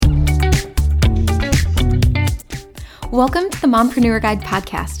Welcome to the Mompreneur Guide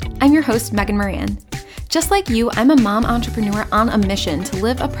podcast. I'm your host, Megan Moran. Just like you, I'm a mom entrepreneur on a mission to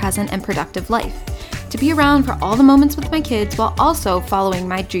live a present and productive life, to be around for all the moments with my kids while also following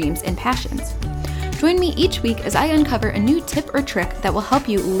my dreams and passions. Join me each week as I uncover a new tip or trick that will help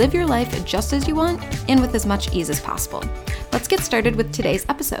you live your life just as you want and with as much ease as possible. Let's get started with today's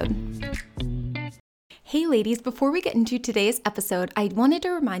episode. Hey ladies, before we get into today's episode, I wanted to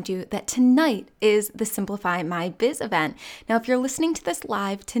remind you that tonight is the Simplify My Biz event. Now, if you're listening to this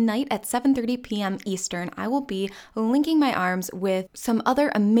live, tonight at 7:30 p.m. Eastern, I will be linking my arms with some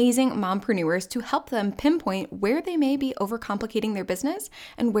other amazing mompreneurs to help them pinpoint where they may be overcomplicating their business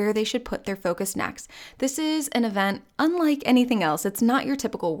and where they should put their focus next. This is an event unlike anything else. It's not your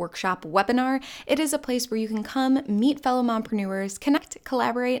typical workshop webinar. It is a place where you can come, meet fellow mompreneurs, connect,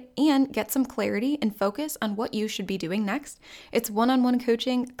 collaborate, and get some clarity and focus on what you should be doing next. It's one-on-one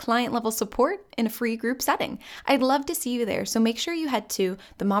coaching, client-level support in a free group setting. I'd love to see you there, so make sure you head to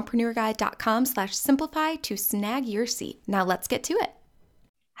themompreneurguide.com/simplify to snag your seat. Now let's get to it.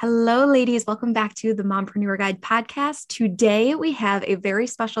 Hello, ladies. Welcome back to the Mompreneur Guide podcast. Today, we have a very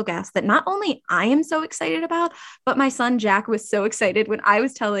special guest that not only I am so excited about, but my son, Jack, was so excited when I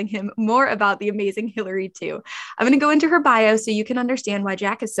was telling him more about the amazing Hillary, too. I'm going to go into her bio so you can understand why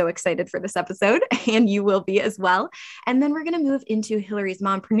Jack is so excited for this episode, and you will be as well. And then we're going to move into Hillary's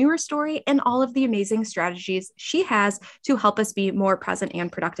mompreneur story and all of the amazing strategies she has to help us be more present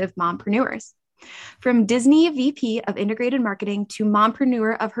and productive mompreneurs. From Disney VP of Integrated Marketing to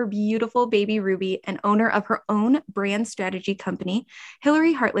mompreneur of her beautiful baby Ruby and owner of her own brand strategy company,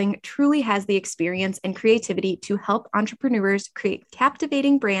 Hillary Hartling truly has the experience and creativity to help entrepreneurs create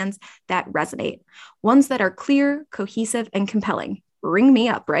captivating brands that resonate, ones that are clear, cohesive, and compelling. Ring me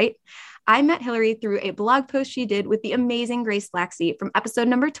up, right? I met Hillary through a blog post she did with the amazing Grace Blacksey from episode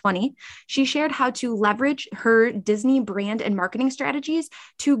number 20. She shared how to leverage her Disney brand and marketing strategies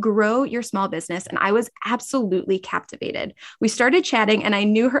to grow your small business, and I was absolutely captivated. We started chatting, and I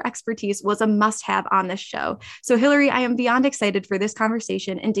knew her expertise was a must-have on this show. So Hillary, I am beyond excited for this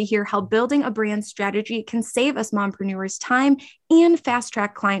conversation and to hear how building a brand strategy can save us mompreneurs time and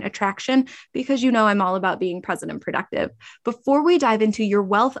fast-track client attraction, because you know I'm all about being present and productive. Before we dive into your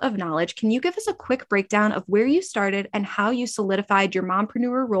wealth of knowledge, can you give us a quick breakdown of where you started and how you solidified your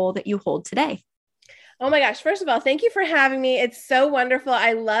mompreneur role that you hold today? Oh my gosh. First of all, thank you for having me. It's so wonderful.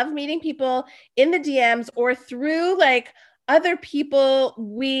 I love meeting people in the DMs or through other people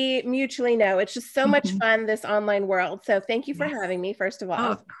we mutually know. It's just so much fun, this online world. So thank you for having me, first of all.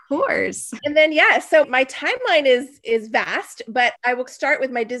 Oh, of course. And then, so my timeline is vast, but I will start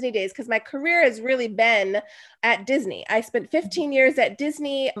with my Disney days because my career has really been at Disney. I spent 15 years at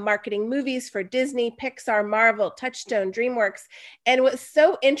Disney marketing movies for Disney, Pixar, Marvel, Touchstone, DreamWorks. And what's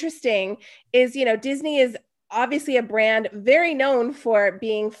so interesting is, Disney is obviously a brand very known for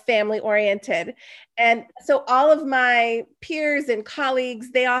being family oriented. And so all of my peers and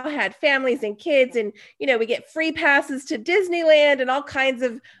colleagues, they all had families and kids, and, we get free passes to Disneyland and all kinds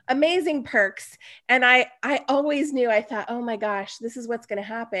of amazing perks. And I always knew, I thought, oh my gosh, this is what's going to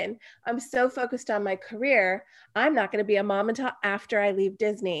happen. I'm so focused on my career. I'm not going to be a mom until after I leave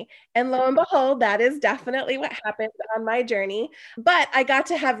Disney. And lo and behold, that is definitely what happened on my journey. But I got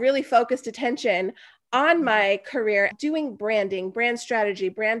to have really focused attention on my career, doing branding, brand strategy,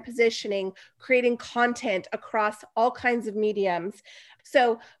 brand positioning, creating content across all kinds of mediums.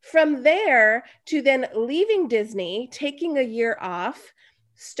 So from there to then leaving Disney, taking a year off,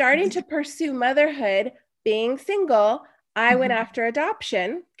 starting to pursue motherhood, being single, I went after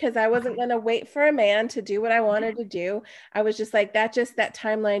adoption because I wasn't going to wait for a man to do what I wanted to do. I was just like, that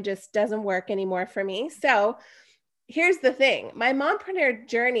timeline just doesn't work anymore for me. So here's the thing. My mompreneur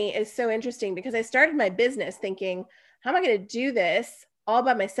journey is so interesting because I started my business thinking, how am I going to do this all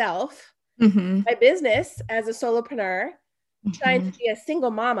by myself? My business as a solopreneur, trying to be a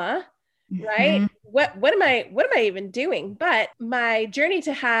single mama, right? What am I even doing? But my journey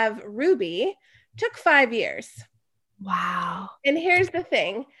to have Ruby took 5 years. Wow. And here's the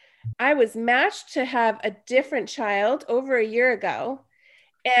thing. I was matched to have a different child over a year ago.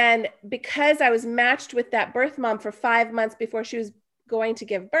 And because I was matched with that birth mom for 5 months before she was going to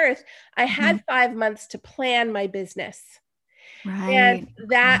give birth, I had 5 months to plan my business. Right. And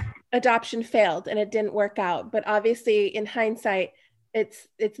that adoption failed and it didn't work out. But obviously, in hindsight, it's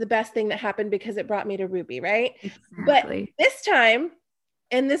the best thing that happened because it brought me to Ruby, right? Exactly. But this time,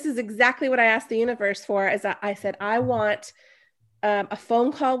 and this is exactly what I asked the universe for, is I said, I want a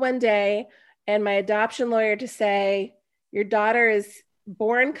phone call one day and my adoption lawyer to say, your daughter is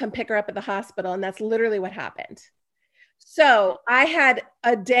born, come pick her up at the hospital. And that's literally what happened. So I had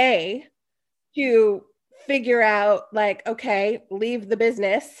a day to figure out like, okay, leave the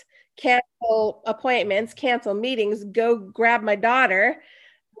business, cancel appointments, cancel meetings, go grab my daughter,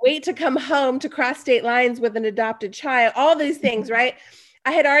 wait to come home to cross state lines with an adopted child, all these things, right?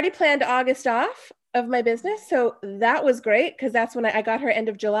 I had already planned August off of my business. So that was great because that's when I got her end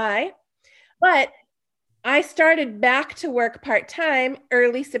of July. But I started back to work part-time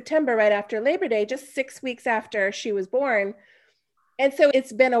early September, right after Labor Day, just 6 weeks after she was born. And so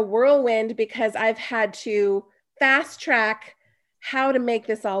it's been a whirlwind because I've had to fast track how to make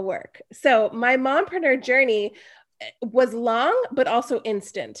this all work. So my mompreneur journey was long, but also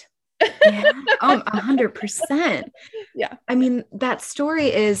instant. Yeah. 100%. Yeah. I mean, that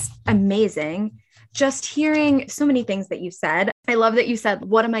story is amazing. Just hearing so many things that you said. I love that you said,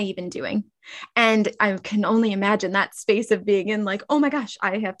 what am I even doing? And I can only imagine that space of being in like, oh my gosh,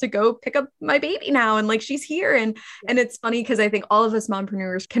 I have to go pick up my baby now. And like, she's here. And it's funny because I think all of us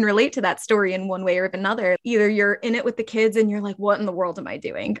mompreneurs can relate to that story in one way or another. Either you're in it with the kids and you're like, what in the world am I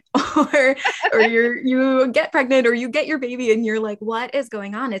doing? or you get pregnant or you get your baby and you're like, what is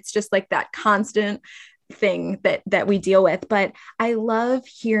going on? It's just like that constant thing that we deal with. But I love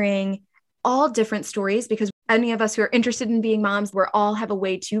hearing all different stories because any of us who are interested in being moms, we all have a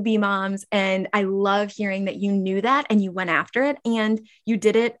way to be moms. And I love hearing that you knew that and you went after it and you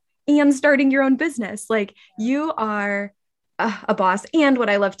did it and starting your own business. Like you are a boss. And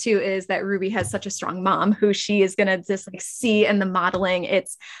what I love too is that Ruby has such a strong mom who she is going to just like see in the modeling.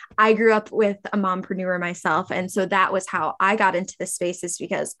 I grew up with a mompreneur myself. And so that was how I got into the space, is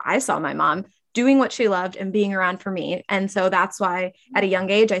because I saw my mom doing what she loved and being around for me. And so that's why at a young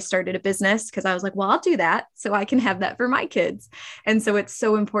age, I started a business because I was like, well, I'll do that so I can have that for my kids. And so it's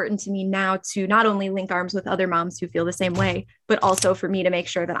so important to me now to not only link arms with other moms who feel the same way, but also for me to make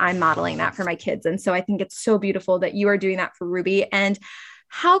sure that I'm modeling that for my kids. And so I think it's so beautiful that you are doing that for Ruby. And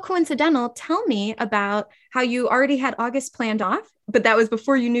how coincidental, tell me about how you already had August planned off, but that was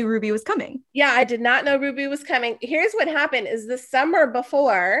before you knew Ruby was coming. Yeah, I did not know Ruby was coming. Here's what happened is the summer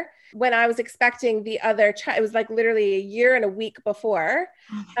before, when I was expecting the other child, it was like literally a year and a week before,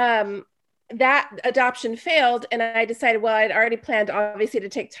 that adoption failed. And I decided, well, I'd already planned obviously to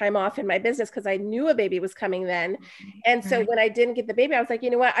take time off in my business because I knew a baby was coming then. And so when I didn't get the baby, I was like, you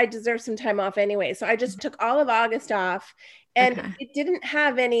know what, I deserve some time off anyway. So I just took all of August off, and it didn't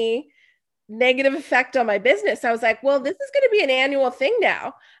have any negative effect on my business. I was like, well, this is going to be an annual thing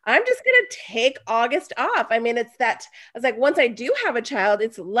now. I'm just going to take August off. I mean, it's that, I was like, once I do have a child,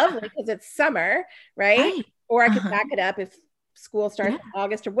 it's lovely because it's summer, right? Or I could back it up if school starts in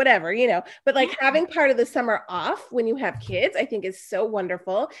August or whatever, but like having part of the summer off when you have kids, I think is so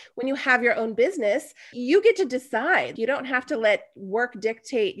wonderful. When you have your own business, you get to decide. You don't have to let work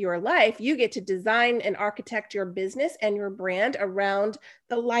dictate your life. You get to design and architect your business and your brand around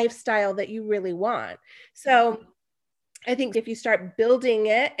the lifestyle that you really want. So I think if you start building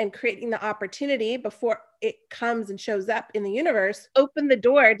it and creating the opportunity before it comes and shows up in the universe, open the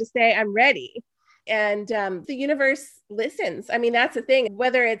door to say, I'm ready. And the universe listens. I mean, that's the thing,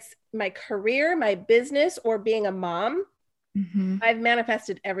 whether it's my career, my business, or being a mom, I've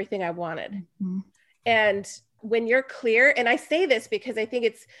manifested everything I wanted. And when you're clear, and I say this because I think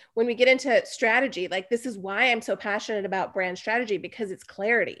it's when we get into strategy, like this is why I'm so passionate about brand strategy, because it's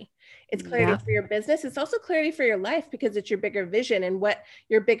clarity. It's clarity for your business. It's also clarity for your life because it's your bigger vision and what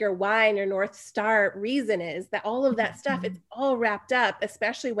your bigger why and your North Star reason is. That all of that stuff, it's all wrapped up,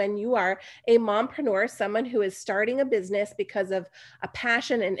 especially when you are a mompreneur, someone who is starting a business because of a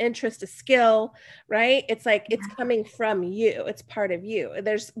passion, an interest, a skill, right? It's like, it's coming from you. It's part of you.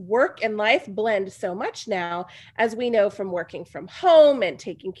 There's work and life blend so much now, as we know from working from home and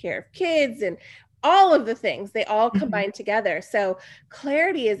taking care of kids and all of the things, they all combine together. So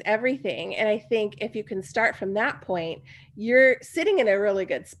clarity is everything. And I think if you can start from that point, you're sitting in a really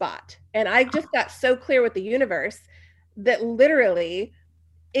good spot. And I just got so clear with the universe that literally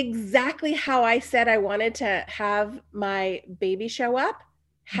exactly how I said I wanted to have my baby show up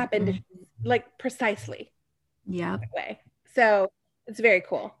happened like precisely. That way. So it's very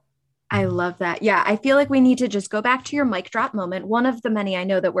cool. I love that. Yeah. I feel like we need to just go back to your mic drop moment. One of the many I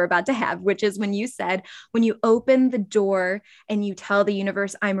know that we're about to have, which is when you said, when you open the door and you tell the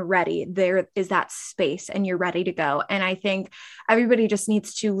universe, I'm ready, there is that space and you're ready to go. And I think everybody just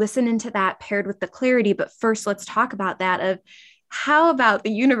needs to listen into that paired with the clarity. But first, let's talk about that of how about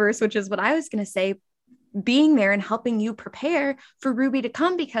the universe, which is what I was going to say, being there and helping you prepare for Ruby to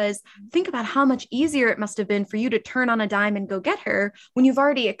come, because think about how much easier it must have been for you to turn on a dime and go get her when you've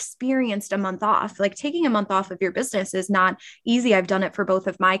already experienced a month off. Like taking a month off of your business is not easy. I've done it for both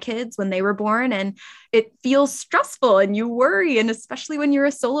of my kids when they were born, and it feels stressful and you worry. And especially when you're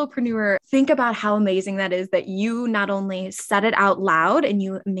a solopreneur, think about how amazing that is that you not only said it out loud and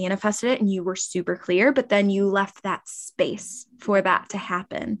you manifested it and you were super clear, but then you left that space for that to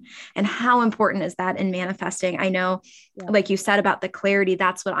happen. And how important is that in manifesting? I know, like you said about the clarity,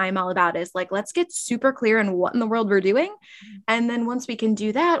 that's what I'm all about, is like, let's get super clear on what in the world we're doing. And then once we can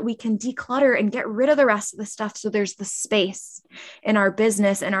do that, we can declutter and get rid of the rest of the stuff. So there's the space in our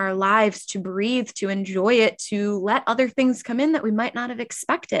business and our lives to breathe, to enjoy it, to let other things come in that we might not have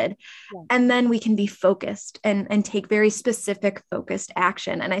expected. Yeah. And then we can be focused and take very specific focused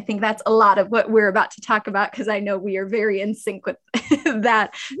action. And I think that's a lot of what we're about to talk about, because I know we are very in sync with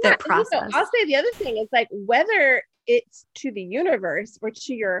that process. You know, I'll say the other thing is like, whether it's to the universe or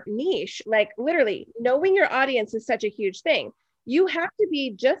to your niche, like literally knowing your audience is such a huge thing. You have to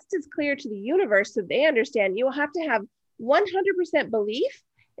be just as clear to the universe so they understand. You will have to have 100% belief,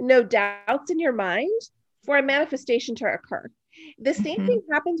 no doubts in your mind for a manifestation to occur. The same thing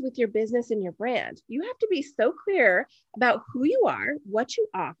happens with your business and your brand. You have to be so clear about who you are, what you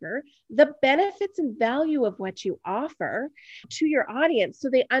offer, the benefits and value of what you offer to your audience so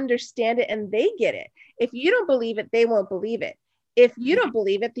they understand it and they get it. If you don't believe it, they won't believe it. If you don't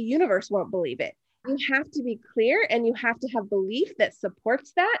believe it, the universe won't believe it. You have to be clear and you have to have belief that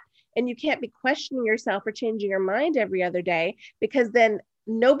supports that. And you can't be questioning yourself or changing your mind every other day, because then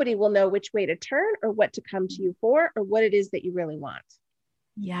nobody will know which way to turn or what to come to you for or what it is that you really want.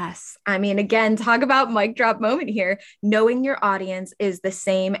 Yes. I mean, again, talk about mic drop moment here. Knowing your audience is the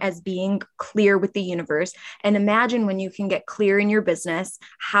same as being clear with the universe. And imagine when you can get clear in your business,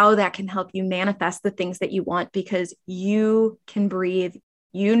 how that can help you manifest the things that you want, because you can breathe,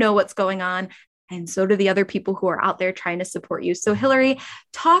 you know what's going on. And so do the other people who are out there trying to support you. So Hillary,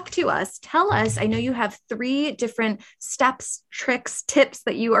 talk to us, tell us, I know you have 3 different steps, tricks, tips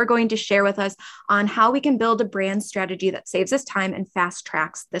that you are going to share with us on how we can build a brand strategy that saves us time and fast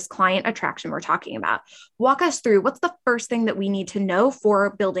tracks this client attraction we're talking about. Walk us through, what's the first thing that we need to know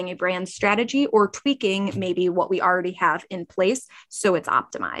for building a brand strategy or tweaking maybe what we already have in place so it's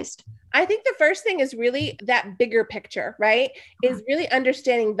optimized? I think the first thing is really that bigger picture, right? Is really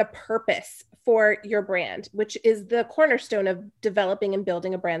understanding the purpose for your brand, which is the cornerstone of developing and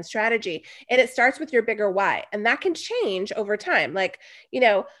building a brand strategy. And it starts with your bigger why. And that can change over time. Like, you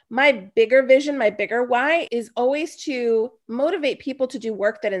know, my bigger vision, my bigger why is always to motivate people to do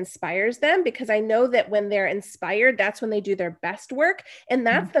work that inspires them, because I know that when they're inspired, that's when they do their best work. And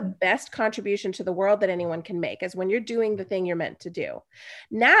that's the best contribution to the world that anyone can make, is when you're doing the thing you're meant to do.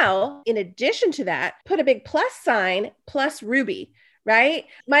 Now, in addition to that, put a big plus sign plus Ruby. Right?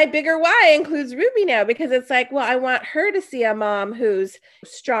 My bigger why includes Ruby now, because it's like, well, I want her to see a mom who's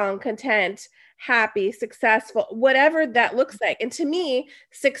strong, content, happy, successful, whatever that looks like. And to me,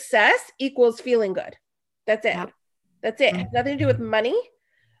 success equals feeling good. That's it. Yep. That's it. It has nothing to do with money.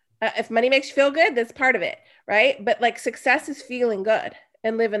 If money makes you feel good, that's part of it. Right? But like, success is feeling good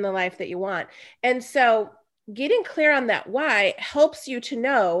and living the life that you want. And so getting clear on that why helps you to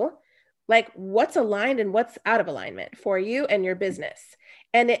know like what's aligned and what's out of alignment for you and your business.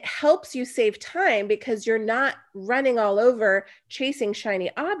 And it helps you save time, because you're not running all over chasing shiny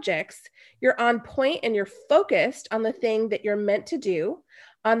objects. You're on point and you're focused on the thing that you're meant to do,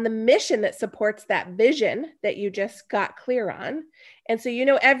 on the mission that supports that vision that you just got clear on. And so, you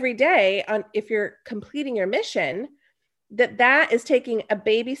know, every day if you're completing your mission, that is taking a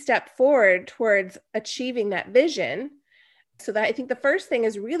baby step forward towards achieving that vision. So that I think the first thing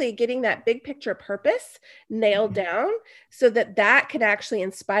is really getting that big picture purpose nailed down so that can actually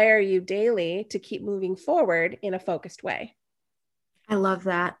inspire you daily to keep moving forward in a focused way. I love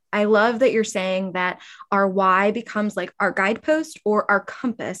that. I love that you're saying that our why becomes like our guidepost or our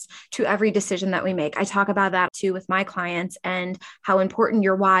compass to every decision that we make. I talk about that too with my clients, and how important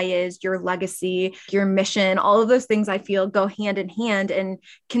your why is, your legacy, your mission, all of those things I feel go hand in hand and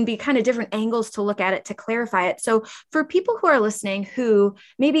can be kind of different angles to look at it to clarify it. So for people who are listening who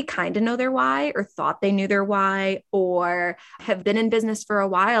maybe kind of know their why or thought they knew their why, or have been in business for a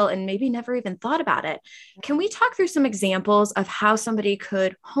while and maybe never even thought about it, can we talk through some examples of how somebody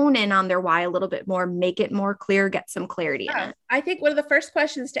could hone in on their why a little bit more, make it more clear, get some clarity in it? I think one of the first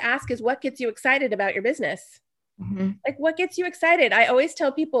questions to ask is, what gets you excited about your business? Like, what gets you excited? I always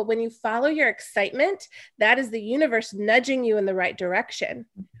tell people, when you follow your excitement, that is the universe nudging you in the right direction,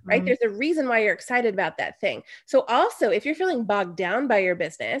 right? There's a reason why you're excited about that thing. So also, if you're feeling bogged down by your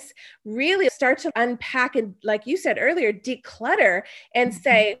business, really start to unpack and, like you said earlier, declutter and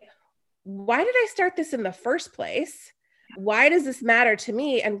say, why did I start this in the first place? Why does this matter to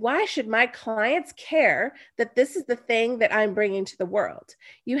me? And why should my clients care that this is the thing that I'm bringing to the world?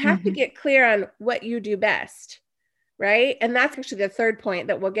 You have to get clear on what you do best. Right. And that's actually the third point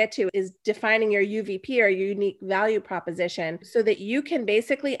that we'll get to, is defining your UVP, or your unique value proposition, so that you can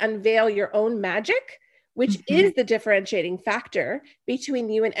basically unveil your own magic, which is the differentiating factor between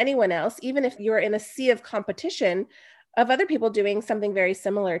you and anyone else, even if you're in a sea of competition of other people doing something very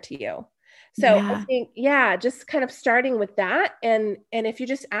similar to you. So I think, just kind of starting with that. And if you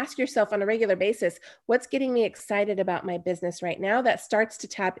just ask yourself on a regular basis, what's getting me excited about my business right now, that starts to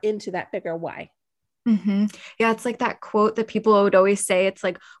tap into that bigger why. Yeah, it's like that quote that people would always say. It's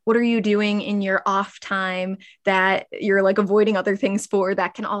like, what are you doing in your off time that you're like avoiding other things for,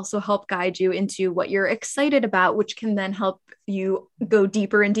 that can also help guide you into what you're excited about, which can then help you go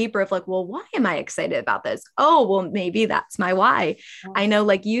deeper and deeper of like, well, why am I excited about this? Oh, well, maybe that's my why. I know,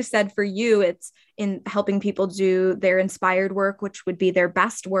 like you said, for you, it's in helping people do their inspired work, which would be their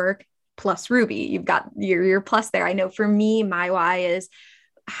best work plus Ruby. You've got your plus there. I know for me, my why is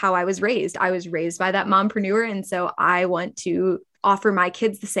how I was raised. I was raised by that mompreneur. And so I want to offer my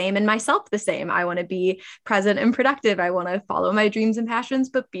kids the same and myself the same. I want to be present and productive. I want to follow my dreams and passions,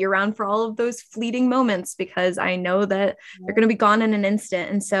 but be around for all of those fleeting moments, because I know that they're going to be gone in an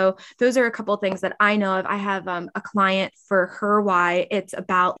instant. And so those are a couple of things that I know of. I have a client, for her why, it's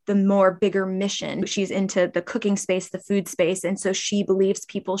about the more bigger mission. She's into the cooking space, the food space. And so she believes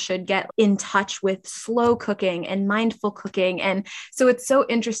people should get in touch with slow cooking and mindful cooking. And so it's so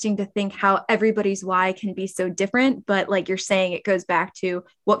interesting to think how everybody's why can be so different. But like you're saying, it goes back to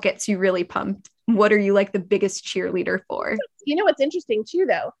what gets you really pumped. What are you like the biggest cheerleader for? You know, what's interesting too,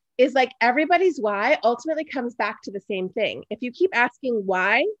 though, is like everybody's why ultimately comes back to the same thing. If you keep asking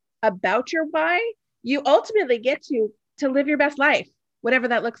why about your why, you ultimately get to live your best life, whatever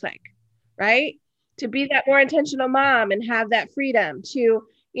that looks like, right? To be that more intentional mom and have that freedom to,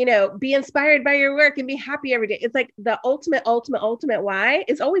 you know, be inspired by your work and be happy every day. It's like the ultimate why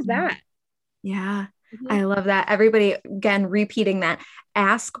is always that. Yeah. I love that. Everybody, again, repeating that.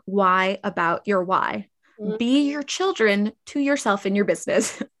 Ask why about your why. Be your children to yourself in your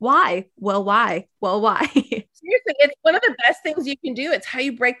business. Why? Well, why? Well, why? Seriously, it's one of the best things you can do. It's how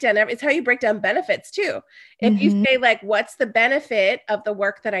you break down benefits too. If you say like, what's the benefit of the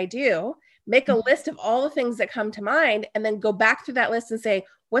work that I do? Make a list of all the things that come to mind, and then go back through that list and say,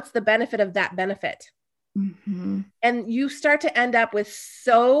 what's the benefit of that benefit? And you start to end up with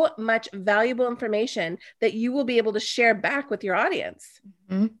so much valuable information that you will be able to share back with your audience.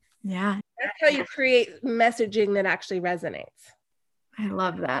 Yeah. That's how you create messaging that actually resonates. I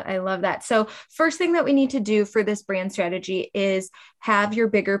love that. I love that. So first thing that we need to do for this brand strategy is have your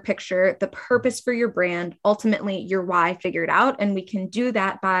bigger picture, the purpose for your brand, ultimately your why figured out. And we can do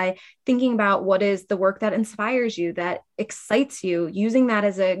that by thinking about what is the work that inspires you, that excites you, using that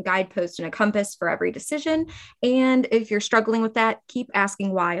as a guidepost and a compass for every decision. And if you're struggling with that, keep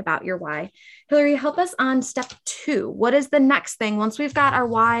asking why about your why. Hillary, help us on step 2. What is the next thing? Once we've got our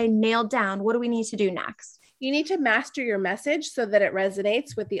why nailed down, what do we need to do next? You need to master your message so that it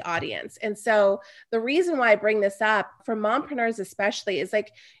resonates with the audience. And so the reason why I bring this up for mompreneurs especially is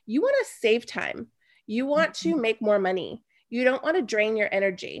like, you want to save time. You want to make more money. You don't want to drain your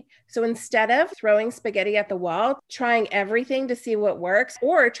energy. So instead of throwing spaghetti at the wall, trying everything to see what works,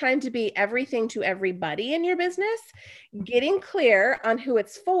 or trying to be everything to everybody in your business, getting clear on who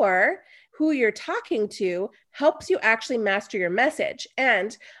it's for, who you're talking to, helps you actually master your message.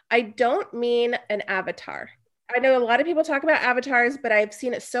 And I don't mean an avatar. I know a lot of people talk about avatars, but I've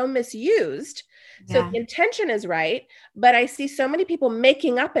seen it so misused. So the intention is right, but I see so many people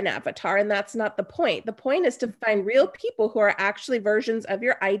making up an avatar, and that's not the point. The point is to find real people who are actually versions of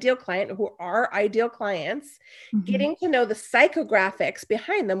your ideal client, who are ideal clients, getting to know the psychographics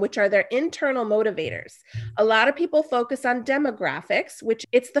behind them, which are their internal motivators. A lot of people focus on demographics, which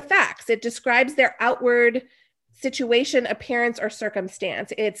it's the facts. It describes their outward situation, appearance, or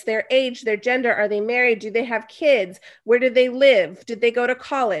circumstance. It's their age, their gender. Are they married? Do they have kids? Where do they live? Did they go to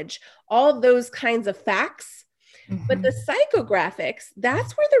college? All those kinds of facts. But the psychographics,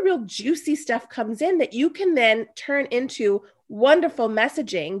 that's where the real juicy stuff comes in, that you can then turn into wonderful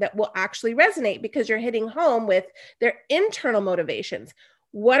messaging that will actually resonate, because you're hitting home with their internal motivations.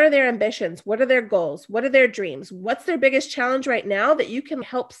 What are their ambitions? What are their goals? What are their dreams? What's their biggest challenge right now that you can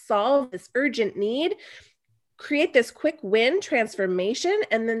help solve this urgent need? Create this quick win transformation,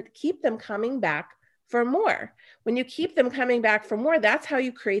 and then keep them coming back for more. When you keep them coming back for more, that's how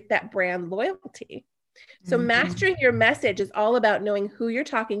you create that brand loyalty. So mastering your message is all about knowing who you're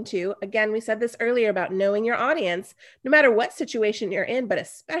talking to. Again, we said this earlier about knowing your audience, no matter what situation you're in, but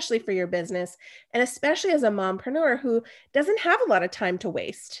especially for your business, and especially as a mompreneur who doesn't have a lot of time to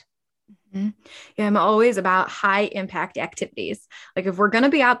waste. Yeah, I'm always about high impact activities. Like if we're going to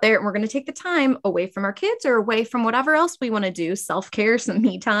be out there and we're going to take the time away from our kids or away from whatever else we want to do, self-care, some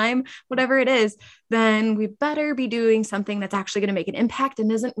me time, whatever it is, then we better be doing something that's actually going to make an impact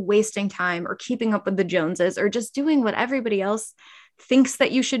and isn't wasting time or keeping up with the Joneses or just doing what everybody else thinks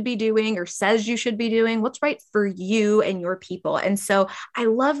that you should be doing or says you should be doing, what's right for you and your people. And so I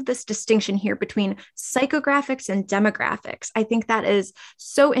love this distinction here between psychographics and demographics. I think that is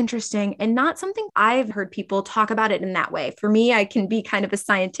so interesting and not something I've heard people talk about it in that way. For me, I can be kind of a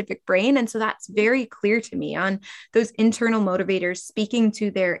scientific brain. And so that's very clear to me on those internal motivators speaking to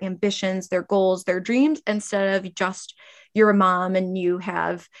their ambitions, their goals, their dreams, instead of just you're a mom and you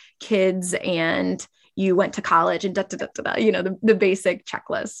have kids and you went to college and the basic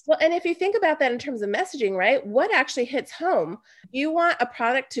checklist. Well, and if you think about that in terms of messaging, right? What actually hits home? You want a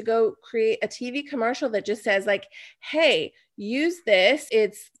product to go create a TV commercial that just says like, hey, use this.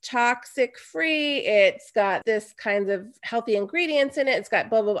 It's toxic free. It's got this kinds of healthy ingredients in it. It's got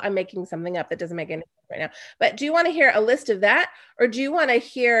blah, blah, blah. I'm making something up that doesn't make any sense right now. But do you want to hear a list of that? Or do you want to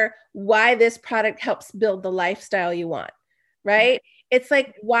hear why this product helps build the lifestyle you want? Right? It's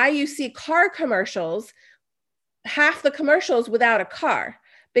like why you see car commercials, half the commercials without a car,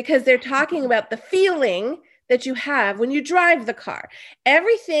 because they're talking about the feeling that you have when you drive the car.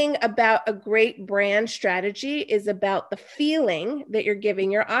 Everything about a great brand strategy is about the feeling that you're giving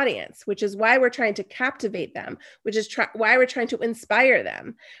your audience, which is why we're trying to captivate them, which is why we're trying to inspire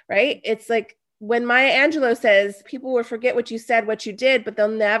them, right? It's like when Maya Angelou says, people will forget what you said, what you did, but they'll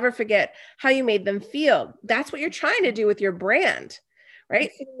never forget how you made them feel. That's what you're trying to do with your brand. Right?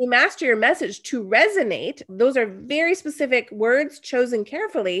 So when you master your message to resonate, those are very specific words chosen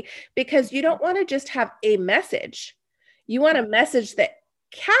carefully because you don't want to just have a message. You want a message that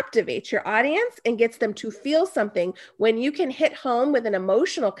captivates your audience and gets them to feel something. When you can hit home with an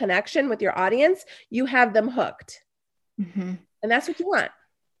emotional connection with your audience, you have them hooked. And that's what you want.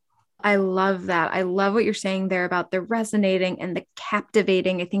 I love that. I love what you're saying there about the resonating and the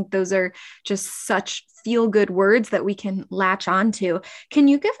captivating. I think those are just such feel-good words that we can latch onto. Can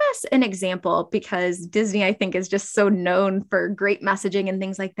you give us an example? Because Disney, I think, is just so known for great messaging and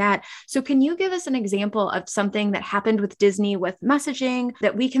things like that. So can you give us an example of something that happened with Disney with messaging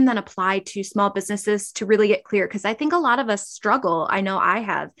that we can then apply to small businesses to really get clear? Because I think a lot of us struggle, I know I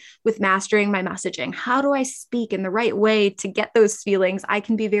have, with mastering my messaging. How do I speak in the right way to get those feelings? I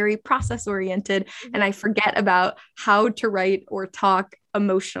can be very process-oriented and I forget about how to write or talk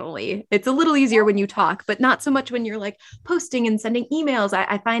emotionally. It's a little easier when you talk, but not so much when you're like posting and sending emails.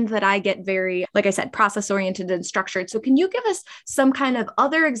 I find that I get very, like I said, process oriented and structured. So can you give us some kind of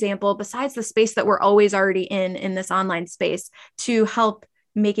other example besides the space that we're always already in this online space to help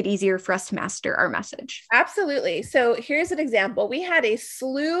make it easier for us to master our message? Absolutely. So here's an example. We had a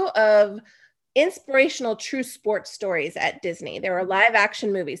slew of inspirational true sports stories at Disney. There were live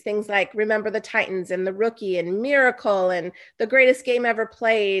action movies, things like Remember the Titans and The Rookie and Miracle and The Greatest Game Ever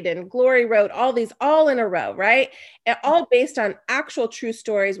Played and Glory Road, all these all in a row, right? And all based on actual true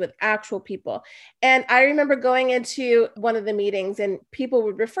stories with actual people. And I remember going into one of the meetings and people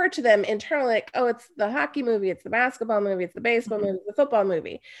would refer to them internally like, oh, it's the hockey movie, it's the basketball movie, it's the baseball movie, it's the football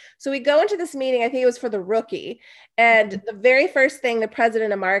movie. So we go into this meeting, I think it was for The Rookie. And the very first thing the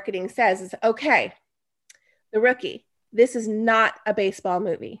president of marketing says is, okay, The Rookie, this is not a baseball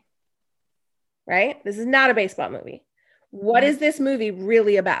movie, right? This is not a baseball movie. What is this movie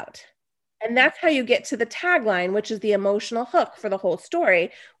really about? And that's how you get to the tagline, which is the emotional hook for the whole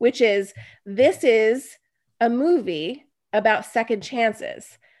story, which is, this is a movie about second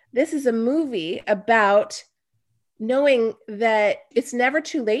chances. This is a movie about knowing that it's never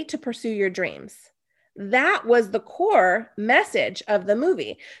too late to pursue your dreams. That was the core message of the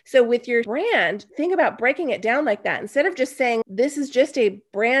movie. So with your brand, think about breaking it down like that. Instead of just saying, this is just a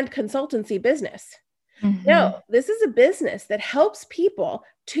brand consultancy business. No, this is a business that helps people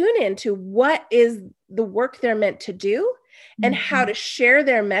tune into what is the work they're meant to do and how to share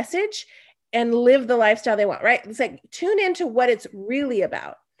their message and live the lifestyle they want, right? It's like, tune into what it's really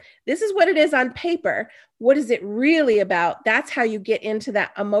about. This is what it is on paper. What is it really about? That's how you get into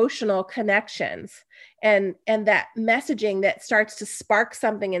that emotional connections and that messaging that starts to spark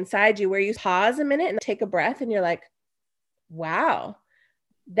something inside you where you pause a minute and take a breath and you're like, wow,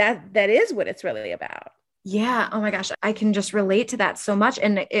 that is what it's really about. Yeah. Oh my gosh. I can just relate to that so much.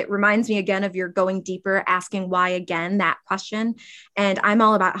 And it reminds me again of your going deeper, asking why again, that question. And I'm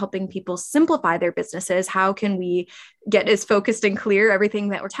all about helping people simplify their businesses. How can we get as focused and clear everything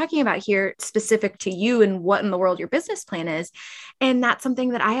that we're talking about here, specific to you and what in the world your business plan is? And that's something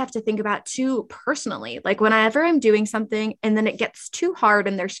that I have to think about too personally. Like whenever I'm doing something and then it gets too hard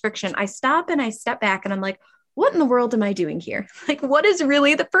and there's friction, I stop and I step back and I'm like, what in the world am I doing here? Like, what is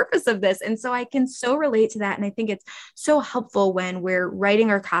really the purpose of this? And so I can so relate to that. And I think it's so helpful when we're writing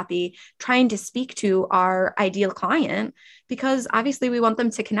our copy, trying to speak to our ideal client, because obviously we want them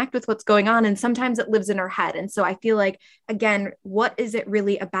to connect with what's going on. And sometimes it lives in our head. And so I feel like, again, what is it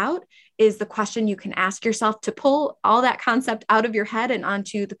really about is the question you can ask yourself to pull all that concept out of your head and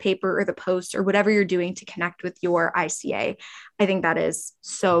onto the paper or the post or whatever you're doing to connect with your ICA. I think that is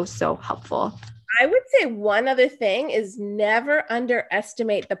so, so helpful. I would say one other thing is never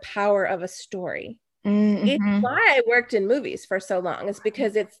underestimate the power of a story. It's Mm-hmm. why I worked in movies for so long, is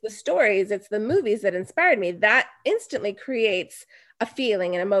because it's the stories, it's the movies that inspired me. That instantly creates a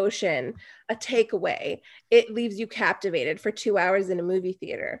feeling, an emotion, a takeaway. It leaves you captivated for 2 hours in a movie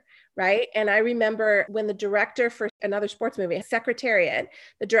theater, right? And I remember when the director for another sports movie, Secretariat,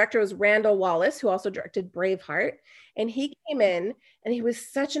 the director was Randall Wallace, who also directed Braveheart. And he came in and he was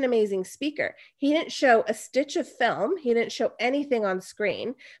such an amazing speaker. He didn't show a stitch of film, he didn't show anything on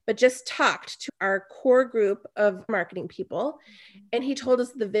screen, but just talked to our core group of marketing people. And he told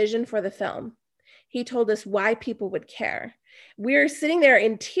us the vision for the film. He told us why people would care. We're sitting there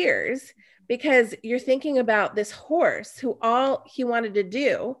in tears because you're thinking about this horse who all he wanted to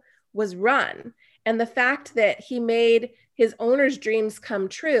do was run. And the fact that he made his owner's dreams come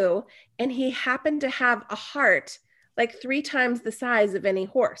true, and he happened to have a heart like 3 times the size of any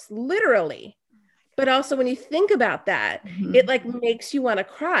horse, literally. But also when you think about that, it like makes you want to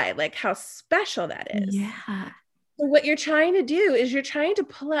cry, like how special that is. Yeah. So what you're trying to do is you're trying to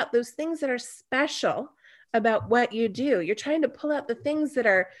pull out those things that are special about what you do. You're trying to pull out the things that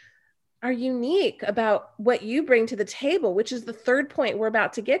are unique about what you bring to the table, which is the third point we're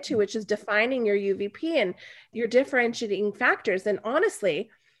about to get to, which is defining your UVP and your differentiating factors. And honestly,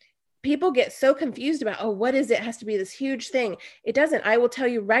 people get so confused about, oh, what is it? It has to be this huge thing. It doesn't. I will tell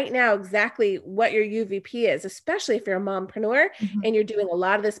you right now exactly what your UVP is, especially if you're a mompreneur and you're doing a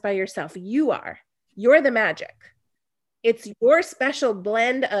lot of this by yourself. You're the magic. It's your special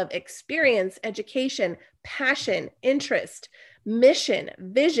blend of experience, education, passion, interest, mission,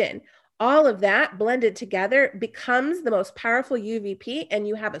 vision. All of that blended together becomes the most powerful UVP, and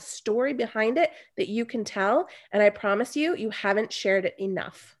you have a story behind it that you can tell. And I promise you, you haven't shared it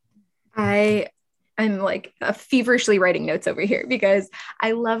enough. I'm like feverishly writing notes over here because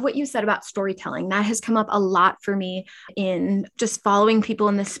I love what you said about storytelling. That has come up a lot for me in just following people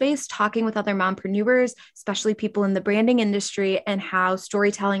in this space, talking with other mompreneurs, especially people in the branding industry, and how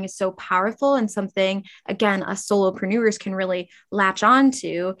storytelling is so powerful and something, again, us solopreneurs can really latch on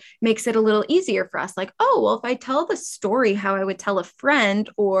to. Makes it a little easier for us. Like, oh, well, if I tell the story how I would tell a friend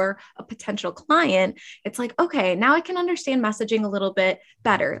or a potential client, it's like, okay, now I can understand messaging a little bit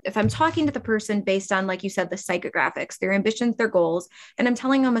better. If I'm talking to the person based on, like you said, the psychographics, their ambitions, their goals, and I'm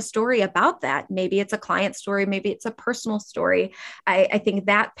telling them a story about that, maybe it's a client story, maybe it's a personal story. I think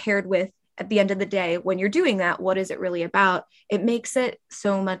that paired with, at the end of the day, when you're doing that, what is it really about? It makes it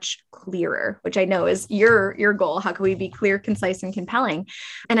so much clearer, which I know is your goal. How can we be clear, concise, and compelling?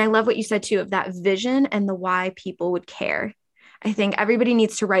 And I love what you said too of that vision and the why people would care. I think everybody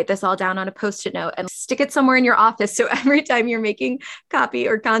needs to write this all down on a Post-it note and stick it somewhere in your office. So every time you're making copy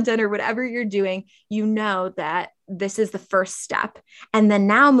or content or whatever you're doing, you know that this is the first step. And then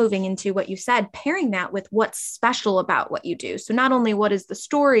now moving into what you said, pairing that with what's special about what you do. So not only what is the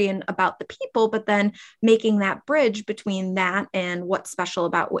story and about the people, but then making that bridge between that and what's special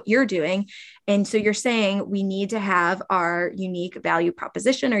about what you're doing. And so you're saying we need to have our unique value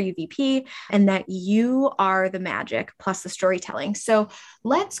proposition or UVP, and that you are the magic plus the storytelling. So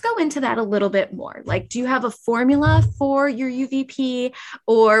let's go into that a little bit more. Like, do you have a formula for your UVP,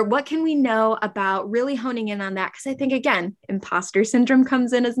 or what can we know about really honing in on that? Because I think, again, imposter syndrome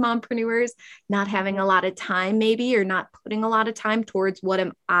comes in as mompreneurs, not having a lot of time maybe, or not putting a lot of time towards what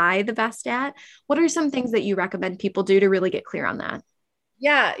am I the best at? What are some things that you recommend people do to really get clear on that?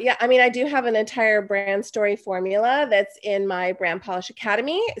 Yeah. I mean, I do have an entire brand story formula that's in my Brand Polish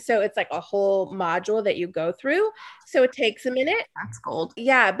Academy. So it's like a whole module that you go through. So it takes a minute. That's gold.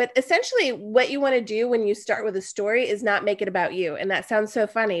 Yeah. But essentially, what you want to do when you start with a story is not make it about you. And that sounds so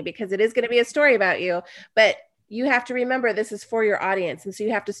funny because it is going to be a story about you. But you have to remember this is for your audience. And so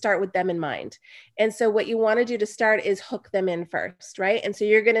you have to start with them in mind. And so what you want to do to start is hook them in first, right? And so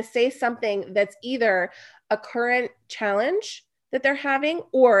you're going to say something that's either a current challenge that they're having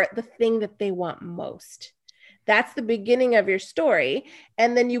or the thing that they want most. That's the beginning of your story.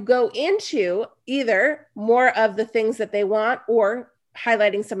 And then you go into either more of the things that they want or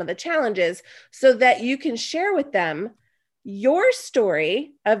highlighting some of the challenges so that you can share with them your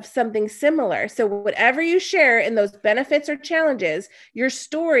story of something similar. So whatever you share in those benefits or challenges, your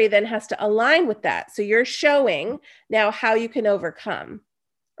story then has to align with that. So you're showing now how you can overcome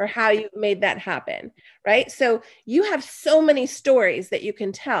or how you made that happen, right? So you have so many stories that you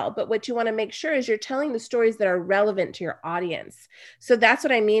can tell, but what you want to make sure is you're telling the stories that are relevant to your audience. So that's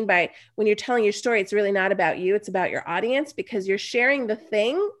what I mean by when you're telling your story, it's really not about you, it's about your audience, because you're sharing the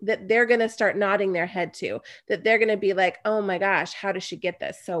thing that they're going to start nodding their head to, that they're going to be like, oh my gosh, how does she get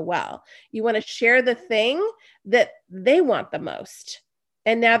this so well? You want to share the thing that they want the most.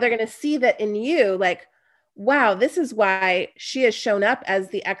 And now they're going to see that in you, like, wow, this is why she has shown up as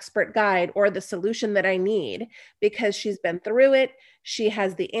the expert guide or the solution that I need, because she's been through it. She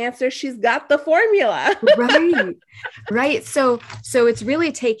has the answer. She's got the formula. Right. Right. So it's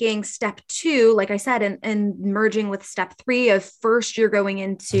really taking step 2, like I said, and merging with step 3 of first you're going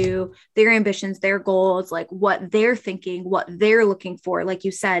into their ambitions, their goals, like what they're thinking, what they're looking for. Like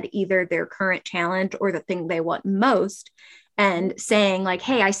you said, either their current challenge or the thing they want most. And saying like,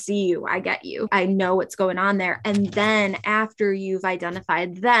 hey, I see you, I get you, I know what's going on there. And then after you've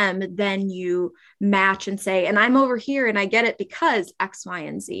identified them, then you match and say, and I'm over here and I get it because X, Y,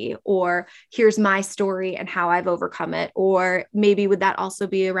 and Z, or here's my story and how I've overcome it. Or maybe would that also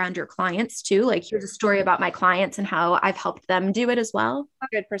be around your clients too? Like, here's a story about my clients and how I've helped them do it as well.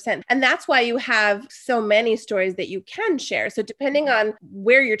 100%. And that's why you have so many stories that you can share. So depending on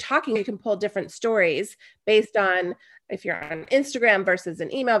where you're talking, you can pull different stories based on if you're on Instagram versus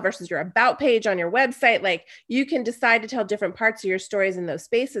an email versus your about page on your website. Like, you can decide to tell different parts of your stories in those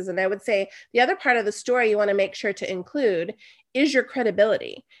spaces. And I would say the other part of the story you want to make sure to include is your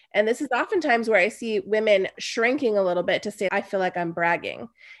credibility. And this is oftentimes where I see women shrinking a little bit to say, I feel like I'm bragging.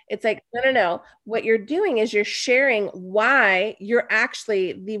 It's like, no. What you're doing is you're sharing why you're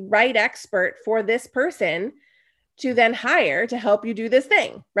actually the right expert for this person to then hire to help you do this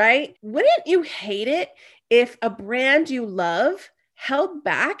thing, right? Wouldn't you hate it if a brand you love held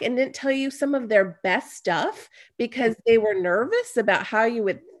back and didn't tell you some of their best stuff because they were nervous about how you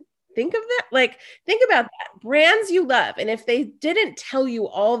would think of that? Like, think about that. Brands you love. And if they didn't tell you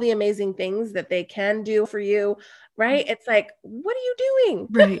all the amazing things that they can do for you, right? It's like, what are you doing?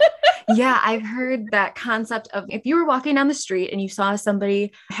 Right. Yeah. I've heard that concept of if you were walking down the street and you saw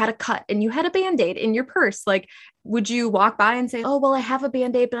somebody had a cut and you had a Band-Aid in your purse, like, would you walk by and say, oh, well, I have a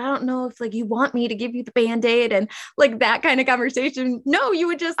Band-Aid, but I don't know if like you want me to give you the Band-Aid and like that kind of conversation? No, you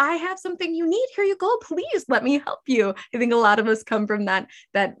would just, I have something you need. Here you go. Please let me help you. I think a lot of us come from that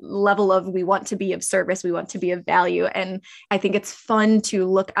level of we want to be of service. We want to be of value. And I think it's fun to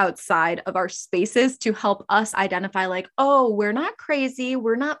look outside of our spaces to help us identify like, oh, we're not crazy.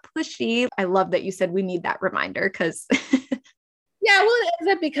 We're not pushy. I love that you said we need that reminder because yeah, well, it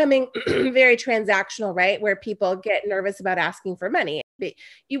ends up becoming very transactional, right? Where people get nervous about asking for money.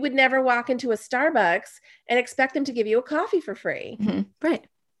 You would never walk into a Starbucks and expect them to give you a coffee for free. Mm-hmm. Right.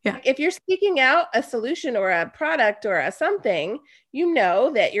 Yeah. If you're seeking out a solution or a product or a something, you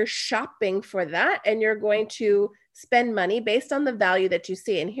know that you're shopping for that and you're going to spend money based on the value that you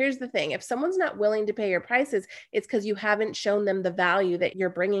see. And here's the thing, if someone's not willing to pay your prices, it's because you haven't shown them the value that you're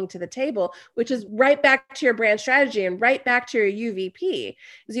bringing to the table, which is right back to your brand strategy and right back to your UVP,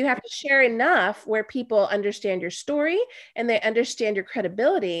 is you have to share enough where people understand your story and they understand your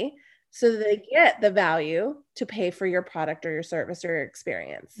credibility so that they get the value to pay for your product or your service or your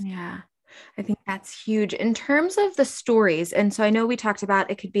experience. Yeah. I think that's huge in terms of the stories. And so I know we talked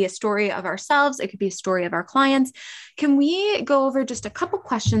about it could be a story of ourselves, it could be a story of our clients. Can we go over just a couple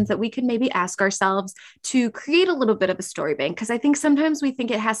questions that we could maybe ask ourselves to create a little bit of a story bank? Because I think sometimes we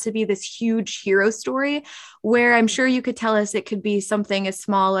think it has to be this huge hero story where I'm sure you could tell us it could be something as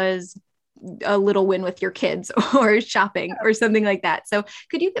small as a little win with your kids or shopping or something like that. So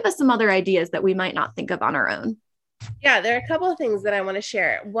could you give us some other ideas that we might not think of on our own? Yeah, there are a couple of things that I want to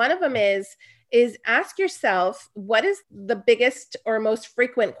share. One of them is ask yourself, what is the biggest or most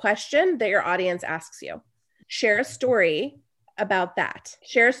frequent question that your audience asks you? Share a story about that.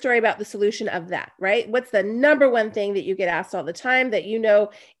 Share a story about the solution of that, right? What's the number one thing that you get asked all the time that you know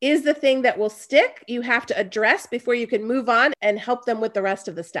is the thing that will stick, you have to address before you can move on and help them with the rest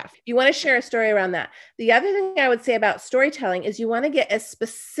of the stuff. You want to share a story around that. The other thing I would say about storytelling is you want to get as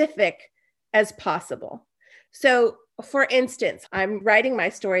specific as possible. So for instance, I'm writing my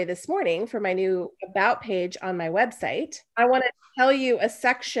story this morning for my new about page on my website. I want to tell you a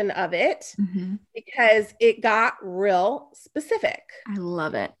section of it because it got real specific. I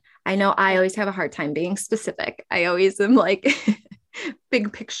love it. I know I always have a hard time being specific. I always am like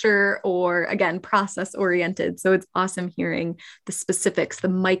big picture or again, process oriented. So it's awesome hearing the specifics, the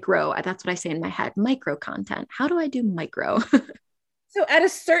micro. That's what I say in my head, micro content. How do I do micro? So at a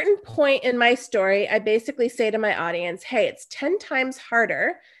certain point in my story, I basically say to my audience, hey, it's 10 times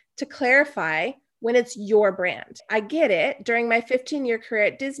harder to clarify when it's your brand. I get it. During my 15-year career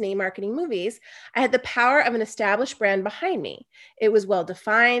at Disney marketing movies, I had the power of an established brand behind me. It was well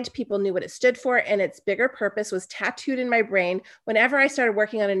defined. People knew what it stood for, and its bigger purpose was tattooed in my brain whenever I started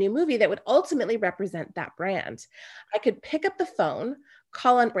working on a new movie that would ultimately represent that brand. I could pick up the phone,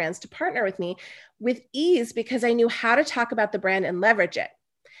 call on brands to partner with me with ease because I knew how to talk about the brand and leverage it.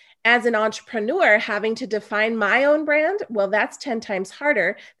 As an entrepreneur, having to define my own brand, well, that's 10 times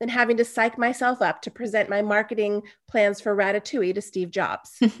harder than having to psych myself up to present my marketing plans for Ratatouille to Steve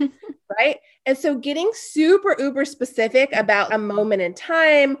Jobs, right? And so getting super uber specific about a moment in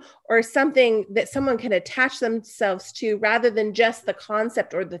time or something that someone can attach themselves to rather than just the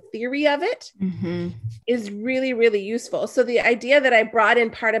concept or the theory of it is really, really useful. So the idea that I brought in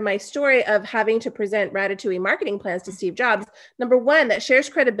part of my story of having to present Ratatouille marketing plans to Steve Jobs, number one, that shares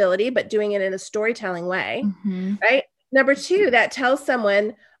credibility, but doing it in a storytelling way, right? Number two, that tells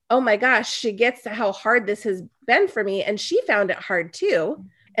someone, oh my gosh, she gets how hard this has been for me. And she found it hard too.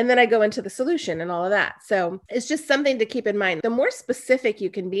 And then I go into the solution and all of that. So it's just something to keep in mind. The more specific you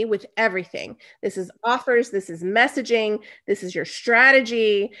can be with everything, this is offers, this is messaging, this is your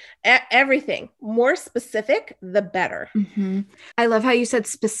strategy, everything. More specific, the better. I love how you said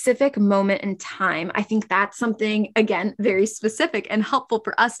specific moment in time. I think that's something, again, very specific and helpful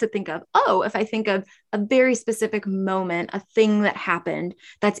for us to think of. Oh, if I think of a very specific moment, a thing that happened,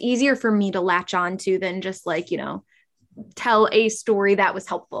 that's easier for me to latch on to than just like, tell a story that was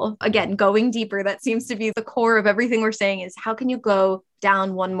helpful. Again, going deeper, that seems to be the core of everything we're saying is how can you go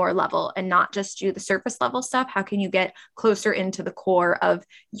down one more level and not just do the surface level stuff? How can you get closer into the core of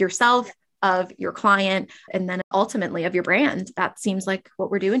yourself, of your client, and then ultimately of your brand? That seems like what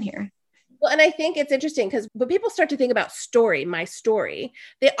we're doing here. Well, and I think it's interesting because when people start to think about story, my story,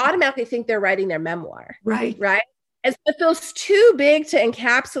 they automatically think they're writing their memoir. Right. And so it feels too big to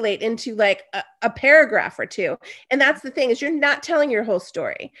encapsulate into like a paragraph or two. And that's the thing is you're not telling your whole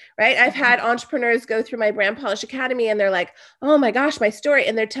story, right? I've had entrepreneurs go through my Brand Polish Academy and they're like, oh my gosh, my story.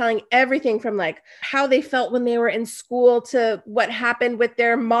 And they're telling everything from like how they felt when they were in school to what happened with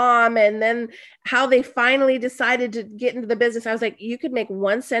their mom and then how they finally decided to get into the business. I was like, you could make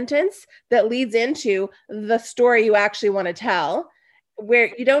one sentence that leads into the story you actually want to tell,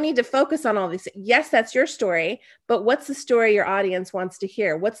 where you don't need to focus on all these. Yes, that's your story, but what's the story your audience wants to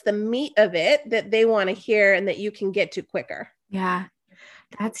hear? What's the meat of it that they want to hear and that you can get to quicker? Yeah,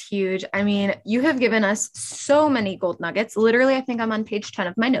 that's huge. I mean, you have given us so many gold nuggets. Literally, I think I'm on page 10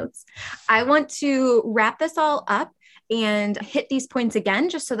 of my notes. I want to wrap this all up and hit these points again,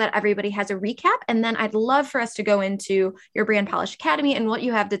 just so that everybody has a recap. And then I'd love for us to go into your Brand Polish Academy and what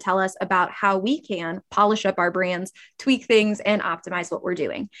you have to tell us about how we can polish up our brands, tweak things, and optimize what we're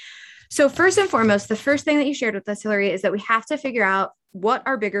doing. So first and foremost, the first thing that you shared with us, Hillary, is that we have to figure out what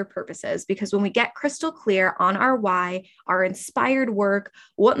our bigger purpose is, because when we get crystal clear on our why, our inspired work,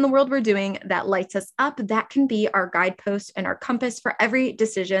 what in the world we're doing that lights us up, that can be our guidepost and our compass for every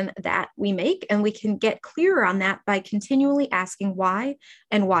decision that we make. And we can get clearer on that by continually asking why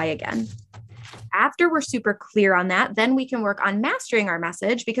and why again. After we're super clear on that, then we can work on mastering our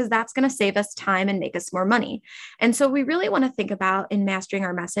message, because that's going to save us time and make us more money. And so we really want to think about, in mastering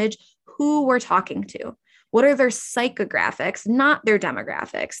our message, who we're talking to. What are their psychographics, not their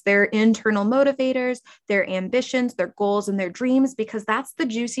demographics, their internal motivators, their ambitions, their goals, and their dreams, because that's the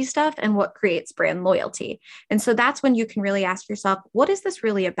juicy stuff and what creates brand loyalty. And so that's when you can really ask yourself, what is this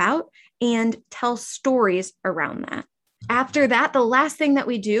really about? And tell stories around that. After that, the last thing that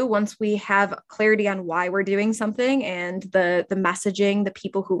we do once we have clarity on why we're doing something and the messaging, the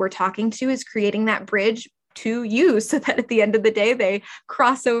people who we're talking to, is creating that bridge to you, so that at the end of the day, they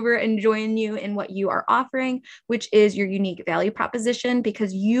cross over and join you in what you are offering, which is your unique value proposition,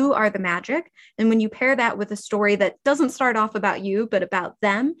 because you are the magic. And when you pair that with a story that doesn't start off about you, but about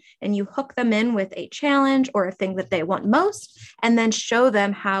them, and you hook them in with a challenge or a thing that they want most, and then show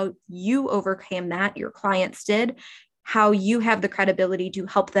them how you overcame that, your clients did, how you have the credibility to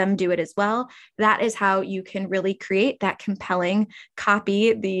help them do it as well. That is how you can really create that compelling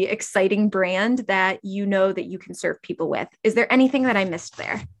copy, the exciting brand that you know that you can serve people with. Is there anything that I missed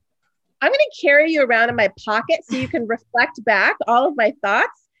there? I'm going to carry you around in my pocket so you can reflect back all of my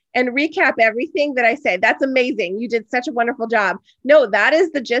thoughts and recap everything that I say. That's amazing. You did such a wonderful job. No, that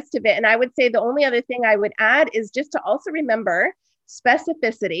is the gist of it. And I would say the only other thing I would add is just to also remember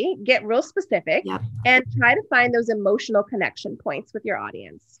specificity, get real specific, Yep. and try to find those emotional connection points with your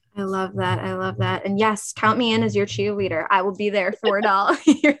audience. I love that. I love that. And yes, count me in as your cheerleader. I will be there for it all.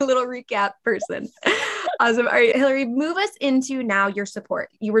 Your little recap person. Awesome. All right, Hillary, move us into now your support.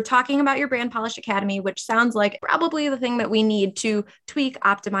 You were talking about your Brand Polish Academy, which sounds like probably the thing that we need to tweak,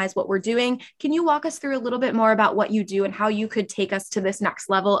 optimize what we're doing. Can you walk us through a little bit more about what you do and how you could take us to this next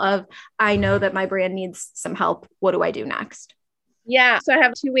level of, I know that my brand needs some help. What do I do next? Yeah. So I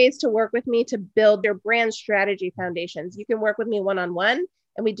have 2 ways to work with me to build your brand strategy foundations. You can work with me one-on-one,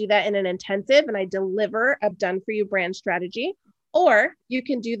 and we do that in an intensive, and I deliver a done for you brand strategy. Or you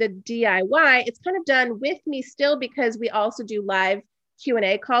can do the DIY. It's kind of done with me still because we also do live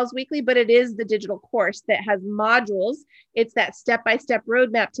Q&A calls weekly, but it is the digital course that has modules. It's that step-by-step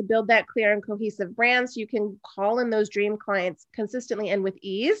roadmap to build that clear and cohesive brand so you can call in those dream clients consistently and with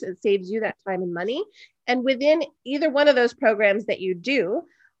ease. It saves you that time and money. And within either one of those programs that you do,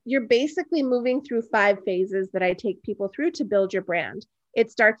 you're basically moving through 5 phases that I take people through to build your brand. It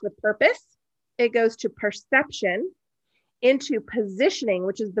starts with purpose. It goes to perception, into positioning,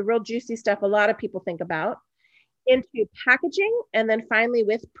 which is the real juicy stuff a lot of people think about, into packaging, and then finally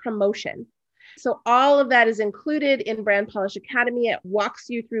with promotion. So all of that is included in Brand Polish Academy. It walks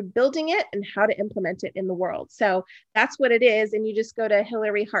you through building it and how to implement it in the world. So that's what it is. And you just go to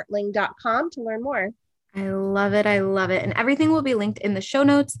hillaryhartling.com to learn more. I love it. I love it. And everything will be linked in the show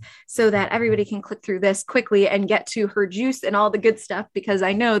notes so that everybody can click through this quickly and get to her juice and all the good stuff, because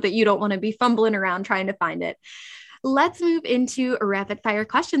I know that you don't want to be fumbling around trying to find it. Let's move into rapid fire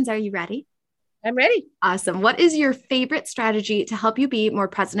questions. Are you ready? I'm ready. Awesome. What is your favorite strategy to help you be more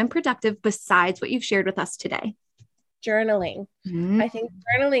present and productive besides what you've shared with us today? Journaling. I think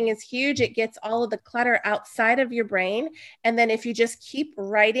journaling is huge. It gets all of the clutter outside of your brain. And then if you just keep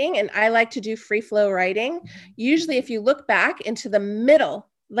writing, and I like to do free flow writing, usually if you look back into the middle,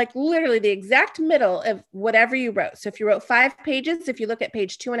 like literally the exact middle of whatever you wrote. So if you wrote 5 pages, if you look at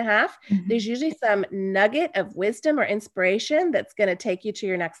page 2.5, there's usually some nugget of wisdom or inspiration that's going to take you to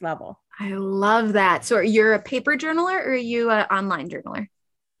your next level. I love that. So you're a paper journaler or are you an online journaler?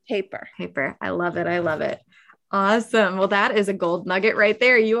 Paper. I love it. I love it. Awesome. Well, that is a gold nugget right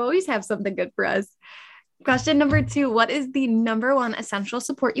there. You always have something good for us. Question number 2, what is the number 1 essential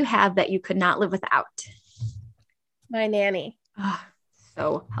support you have that you could not live without? My nanny. Oh,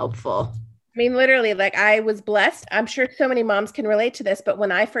 so helpful. I mean, literally, like I was blessed. I'm sure so many moms can relate to this, but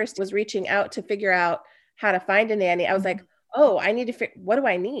when I first was reaching out to figure out how to find a nanny, I was like, oh, I need to figure, what do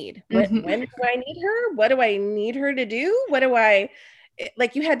I need? When do I need her? What do I need her to do?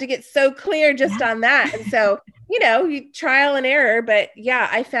 Like you had to get so clear just on that. And so, you trial and error, but yeah,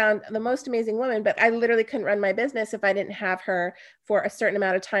 I found the most amazing woman, but I literally couldn't run my business if I didn't have her for a certain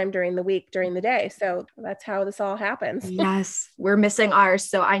amount of time during the week, during the day. So that's how this all happens. Yes, we're missing ours.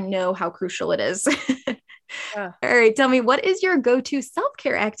 So I know how crucial it is. Yeah. All right. Tell me, what is your go-to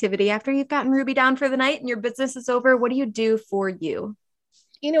self-care activity after you've gotten Ruby down for the night and your business is over? What do you do for you?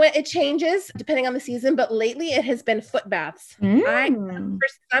 You know what? It changes depending on the season, but lately it has been foot baths. For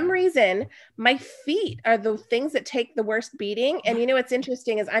some reason, my feet are the things that take the worst beating. And what's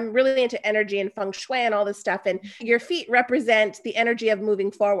interesting is I'm really into energy and feng shui and all this stuff. And your feet represent the energy of moving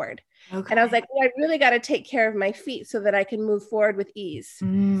forward. Okay. And I was like, well, I really got to take care of my feet so that I can move forward with ease.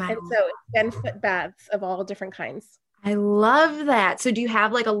 And so it's been foot baths of all different kinds. I love that. So do you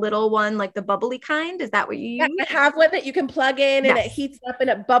have like a little one, like the bubbly kind? Is that what you use? Yeah, I have one that you can plug in and it heats up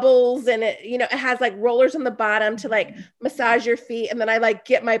and it bubbles and it has like rollers on the bottom to like massage your feet. And then I like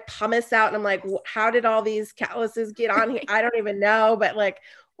get my pumice out and I'm like, how did all these calluses get on here? I don't even know, but like,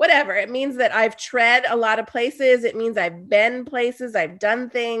 whatever. It means that I've tread a lot of places. It means I've been places, I've done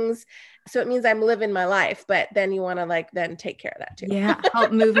things. So it means I'm living my life, but then you want to then take care of that too. Yeah.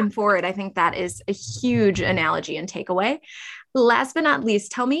 Help moving forward. I think that is a huge analogy and takeaway. Last but not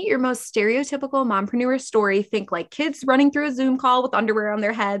least, tell me your most stereotypical mompreneur story. Think like kids running through a Zoom call with underwear on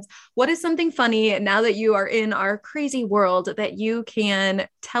their heads. What is something funny now that you are in our crazy world that you can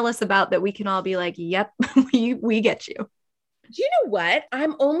tell us about that we can all be like, yep, we get you? Do you know what?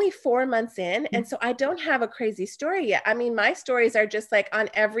 I'm only 4 months in, and so I don't have a crazy story yet. I mean, my stories are just like on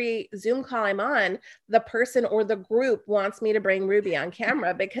every Zoom call I'm on, the person or the group wants me to bring Ruby on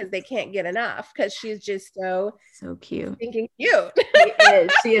camera because they can't get enough because she's just so cute. Thinking cute.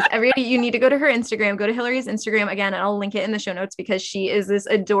 She is. Everybody, you need to go to her Instagram, go to Hillary's Instagram again, and I'll link it in the show notes because she is this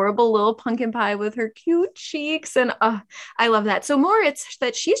adorable little pumpkin pie with her cute cheeks. And I love that. So more, it's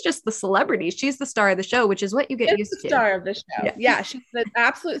that she's just the celebrity. She's the star of the show, which is what you get used to. Star of the show. Yeah, she's the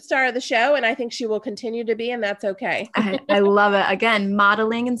absolute star of the show. And I think she will continue to be, and that's okay. I love it. Again,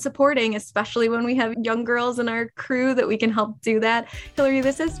 modeling and supporting, especially when we have young girls in our crew that we can help do that. Hillary,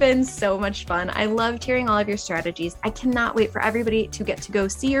 this has been so much fun. I loved hearing all of your strategies. I cannot wait for everybody to get to go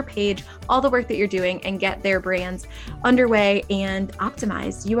see your page, all the work that you're doing, and get their brands underway and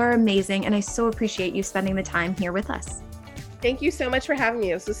optimized. You are amazing, and I so appreciate you spending the time here with us. Thank you so much for having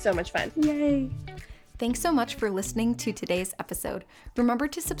me. This was so much fun. Yay. Thanks so much for listening to today's episode. Remember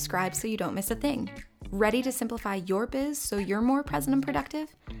to subscribe so you don't miss a thing. Ready to simplify your biz so you're more present and productive?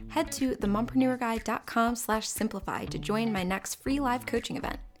 Head to themompreneurguide.com/simplify to join my next free live coaching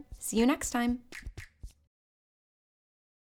event. See you next time.